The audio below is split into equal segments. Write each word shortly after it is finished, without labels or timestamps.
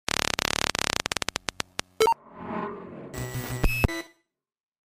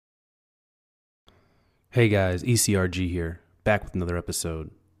Hey guys, ECRG here, back with another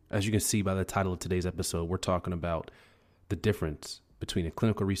episode. As you can see by the title of today's episode, we're talking about the difference between a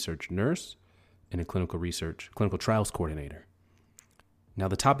clinical research nurse and a clinical trials coordinator. Now,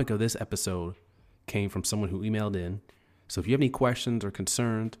 the topic of this episode came from someone who emailed in. So if you have any questions or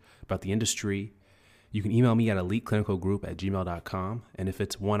concerns about the industry, you can email me at eliteclinicalgroup@gmail.com. And if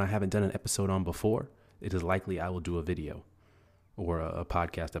it's one I haven't done an episode on before, it is likely I will do a video or a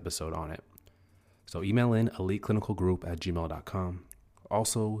podcast episode on it. So email in eliteclinicalgroup@gmail.com.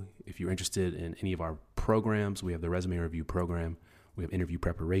 Also, if you're interested in any of our programs, we have the resume review program. We have interview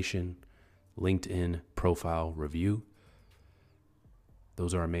preparation, LinkedIn profile review.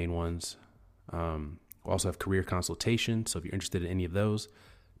 Those are our main ones. We also have career consultation. So if you're interested in any of those,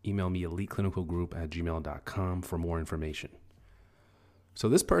 email me eliteclinicalgroup@gmail.com for more information. So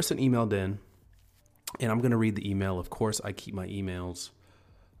this person emailed in, and I'm going to read the email. Of course, I keep my emails.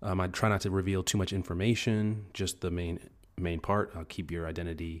 I try not to reveal too much information, just the main part. I'll keep your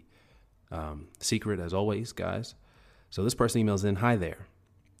identity secret as always, guys. So this person emails in, "Hi there.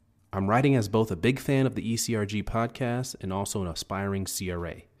 I'm writing as both a big fan of the ECRG podcast and also an aspiring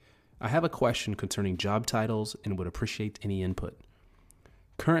CRA. I have a question concerning job titles and would appreciate any input.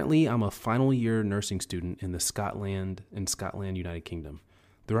 Currently, I'm a final year nursing student in Scotland, United Kingdom.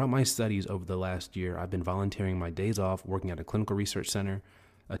 Throughout my studies over the last year, I've been volunteering my days off working at a clinical research center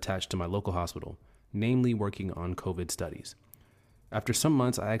attached to my local hospital, namely working on COVID studies. After some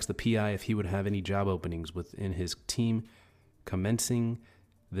months, I asked the PI if he would have any job openings within his team commencing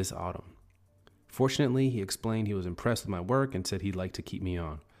this autumn. Fortunately, he explained he was impressed with my work and said he'd like to keep me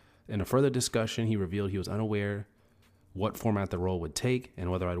on. In a further discussion, he revealed he was unaware what format the role would take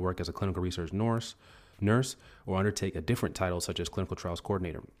and whether I'd work as a clinical research nurse or undertake a different title such as clinical trials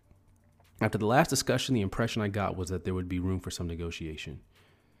coordinator. After the last discussion, the impression I got was that there would be room for some negotiation.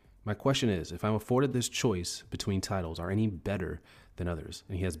 My question is, if I'm afforded this choice between titles, are any better than others?"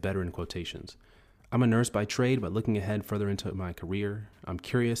 And he has "better" in quotations. "I'm a nurse by trade, but looking ahead further into my career, I'm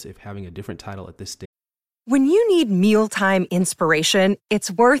curious if having a different title at this stage." When you need mealtime inspiration,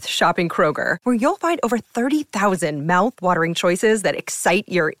 it's worth shopping Kroger, where you'll find over 30,000 mouth-watering choices that excite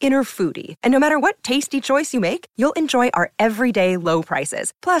your inner foodie. And no matter what tasty choice you make, you'll enjoy our everyday low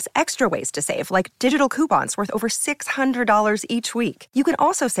prices, plus extra ways to save, like digital coupons worth over $600 each week. You can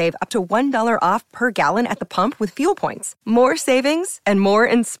also save up to $1 off per gallon at the pump with fuel points. More savings and more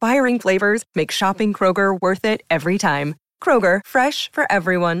inspiring flavors make shopping Kroger worth it every time. Kroger, fresh for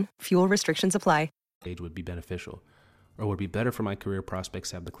everyone. Fuel restrictions apply. Age would be beneficial, or would be better for my career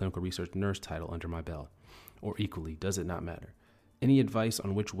prospects to have the clinical research nurse title under my belt, or equally, does it not matter? Any advice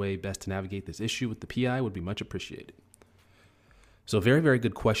on which way best to navigate this issue with the PI would be much appreciated. So very, very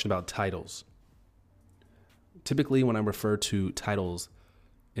good question about titles. Typically, when I refer to titles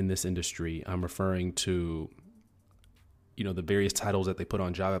in this industry, I'm referring to, the various titles that they put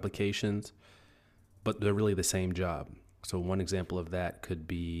on job applications, but they're really the same job. So one example of that could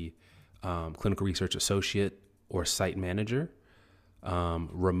be clinical research associate or site manager,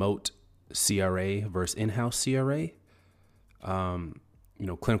 remote CRA versus in-house CRA,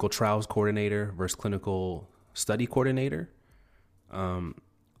 clinical trials coordinator versus clinical study coordinator.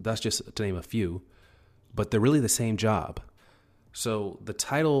 That's just to name a few, but they're really the same job. So the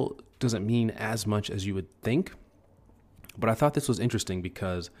title doesn't mean as much as you would think, but I thought this was interesting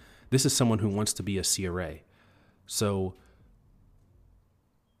because this is someone who wants to be a CRA. So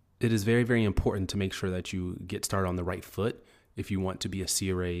it is very, very important to make sure that you get started on the right foot if you want to be a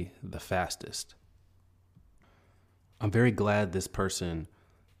CRA the fastest. I'm very glad this person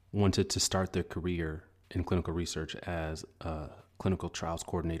wanted to start their career in clinical research as a clinical trials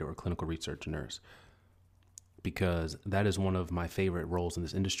coordinator or clinical research nurse, because that is one of my favorite roles in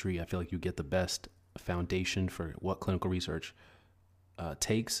this industry. I feel like you get the best foundation for what clinical research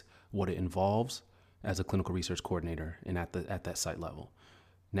takes, what it involves as a clinical research coordinator and at that site level.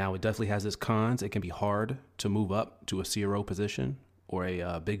 Now, it definitely has its cons. It can be hard to move up to a CRO position or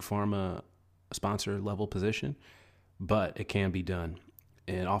a big pharma sponsor level position, but it can be done.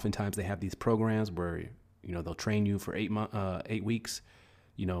 And oftentimes they have these programs where, they'll train you for 8 weeks,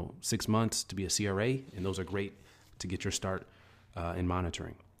 6 months to be a CRA, and those are great to get your start in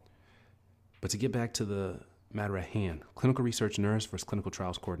monitoring. But to get back to the matter at hand, clinical research nurse versus clinical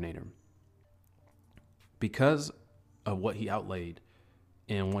trials coordinator. Because of what he outlaid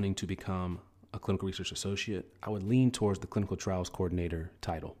and wanting to become a clinical research associate, I would lean towards the clinical trials coordinator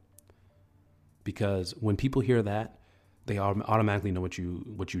title. Because when people hear that, they automatically know what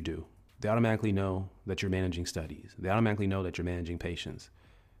you do. They automatically know that you're managing studies. They automatically know that you're managing patients.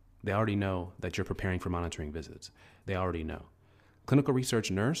 They already know that you're preparing for monitoring visits. They already know. Clinical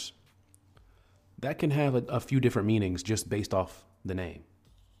research nurse, that can have a few different meanings just based off the name.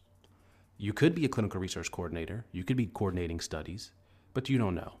 You could be a clinical research coordinator. You could be coordinating studies, but you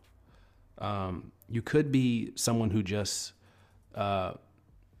don't know. You could be someone who just, is a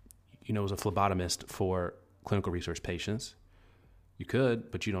phlebotomist for clinical research patients. You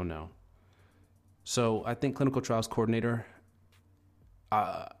could, but you don't know. So I think clinical trials coordinator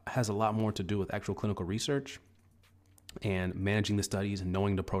has a lot more to do with actual clinical research and managing the studies and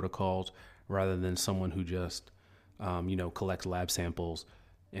knowing the protocols rather than someone who just, collects lab samples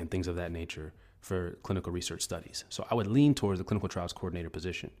and things of that nature for clinical research studies. So I would lean towards the clinical trials coordinator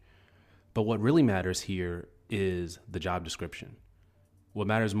position. But what really matters here is the job description. What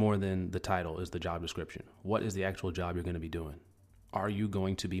matters more than the title is the job description. What is the actual job you're going to be doing? Are you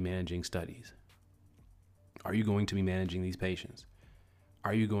going to be managing studies? Are you going to be managing these patients?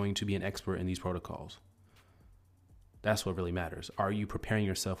 Are you going to be an expert in these protocols? That's what really matters. Are you preparing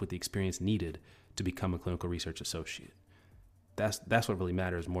yourself with the experience needed to become a clinical research associate? That's what really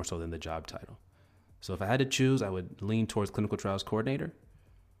matters more so than the job title. So if I had to choose, I would lean towards clinical trials coordinator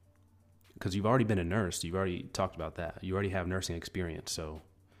because you've already been a nurse. You've already talked about that. You already have nursing experience. So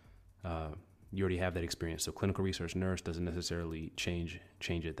you already have that experience. So clinical research nurse doesn't necessarily change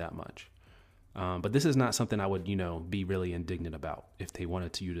it that much. But this is not something I would, be really indignant about if they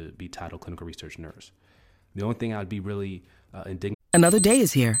wanted you to be titled clinical research nurse. The only thing I'd be really indignant. Another day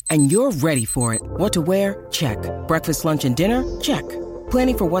is here, and you're ready for it. What to wear? Check. Breakfast, lunch, and dinner? Check.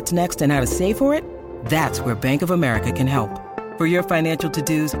 Planning for what's next and how to save for it? That's where Bank of America can help. For your financial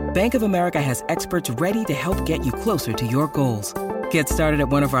to-dos, Bank of America has experts ready to help get you closer to your goals. Get started at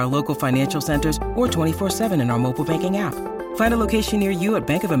one of our local financial centers or 24/7 in our mobile banking app. Find a location near you at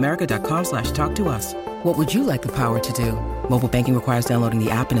bankofamerica.com/talktous. What would you like the power to do? Mobile banking requires downloading the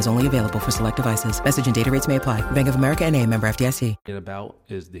app and is only available for select devices. Message and data rates may apply. Bank of America N.A., member FDIC. About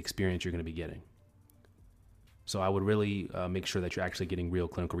is the experience you're going to be getting. So I would really make sure that you're actually getting real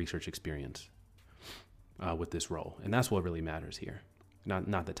clinical research experience with this role. And that's what really matters here,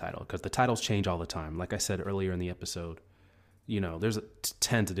 not the title, because the titles change all the time. Like I said earlier in the episode, there's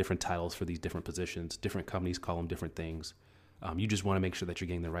tens of different titles for these different positions. Different companies call them different things. You just want to make sure that you're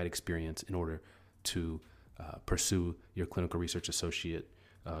getting the right experience in order to pursue your clinical research associate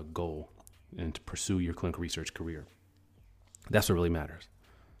goal and to pursue your clinical research career. That's what really matters.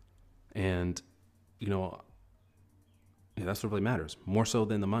 And, that's what really matters, more so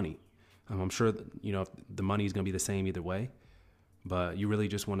than the money. I'm sure that, the money is going to be the same either way, but you really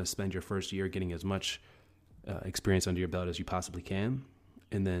just want to spend your first year getting as much experience under your belt as you possibly can,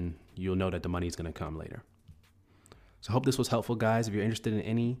 and then you'll know that the money is going to come later. So I hope this was helpful, guys. If you're interested in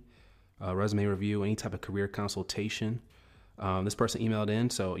any resume review, any type of career consultation, this person emailed in,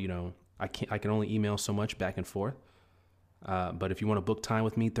 so I can only email so much back and forth. But if you want to book time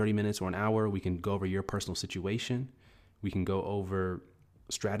with me, 30 minutes or an hour, we can go over your personal situation. We can go over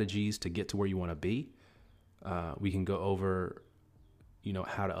strategies to get to where you want to be. We can go over,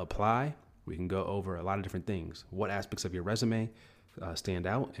 how to apply. We can go over a lot of different things. What aspects of your resume stand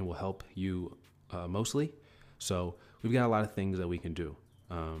out and will help you mostly. So we've got a lot of things that we can do.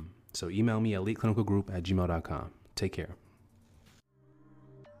 So email me at eliteclinicalgroup@gmail.com. Take care.